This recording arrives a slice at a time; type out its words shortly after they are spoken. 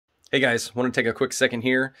Hey guys, want to take a quick second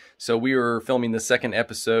here. So we were filming the second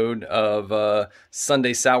episode of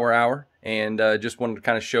Sunday Sour Hour, and just wanted to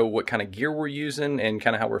kind of show what kind of gear we're using and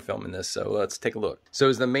kind of how we're filming this. So let's take a look. So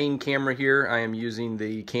as the main camera here, I am using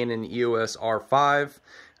the Canon EOS R5,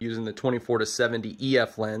 using the 24-70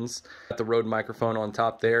 EF lens. Got the Rode microphone on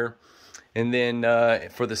top there. And then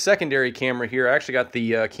for the secondary camera here, I actually got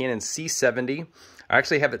the Canon C70. I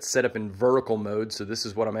actually have it set up in vertical mode, so this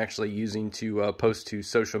is what I'm actually using to post to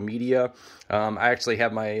social media. I actually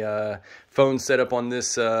have my phone set up on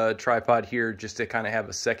this tripod here just to kind of have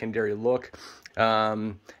a secondary look.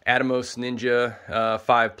 Atomos Ninja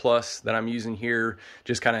 5 Plus that I'm using here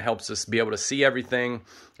just kind of helps us be able to see everything.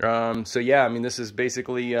 So yeah, I mean, this is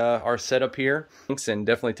basically our setup here. Thanks, and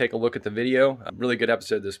definitely take a look at the video. Really good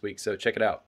episode this week, so check it out.